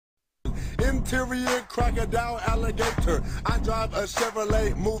Interior crocodile alligator. I drive a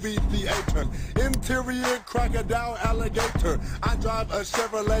Chevrolet movie theater. Interior crocodile alligator. I drive a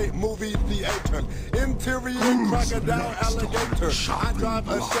Chevrolet movie theater. Interior crocodile alligator. I drive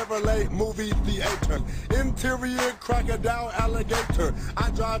a Chevrolet movie theater. Interior crocodile alligator. I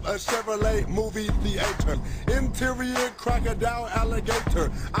drive a Chevrolet movie theater. Interior crocodile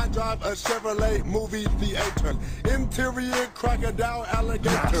alligator. I drive a Chevrolet movie theater. Interior crocodile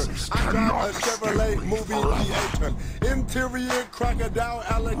alligator. I drive a Chevrolet movie theater. Interior crocodile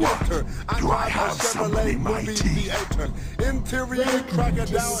alligator. I drive a Chevrolet movie theater. Interior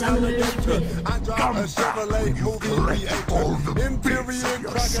crocodile alligator. I drive a Chevrolet movie theater. Interior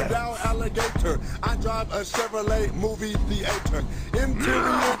crocodile alligator. I drive a Chevrolet movie theater.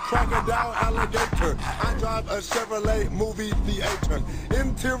 Interior crocodile alligator. I drive a Chevrolet movie theater.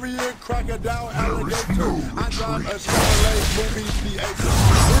 Interior crocodile alligator. I drive a Chevrolet movie theater.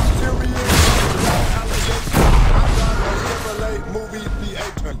 Interior crocodile alligator. I drive a Chevrolet movie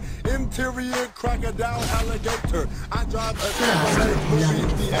theater. Interior crocodile alligator. I drive a Chevrolet movie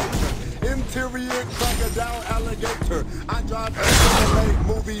theater. Interior crocodile alligator. I drive a Chevrolet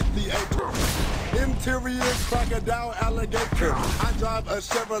movie theater. Interior crocodile alligator. I drive a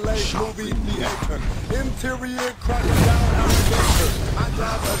Chevrolet movie theater. Interior crocodile alligator. I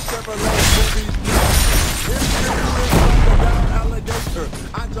drive a Chevrolet movie theater. Interior crocodile alligator.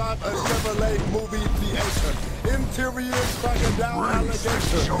 I drive a Chevrolet movie theater. Interior crocodile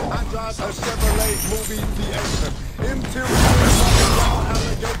alligator. I drive a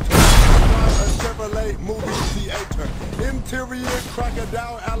Chevrolet movie theater. Interior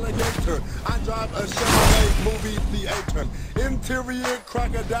crocodile alligator. I drive a Chevrolet movie theater. Interior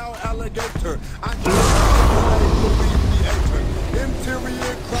crocodile alligator. I drive a Chevrolet movie theater.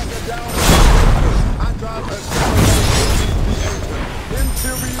 Interior crocodile alligator. I drive a Chevrolet movie theater.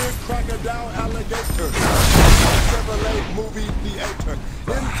 Interior crocodile alligator. Chevrolet movie theater.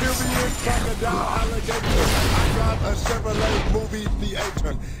 Interior crocodile alligator. I drive a Chevrolet movie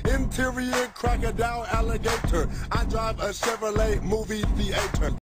theater. Interior crocodile alligator. I drive a Chevrolet movie theater.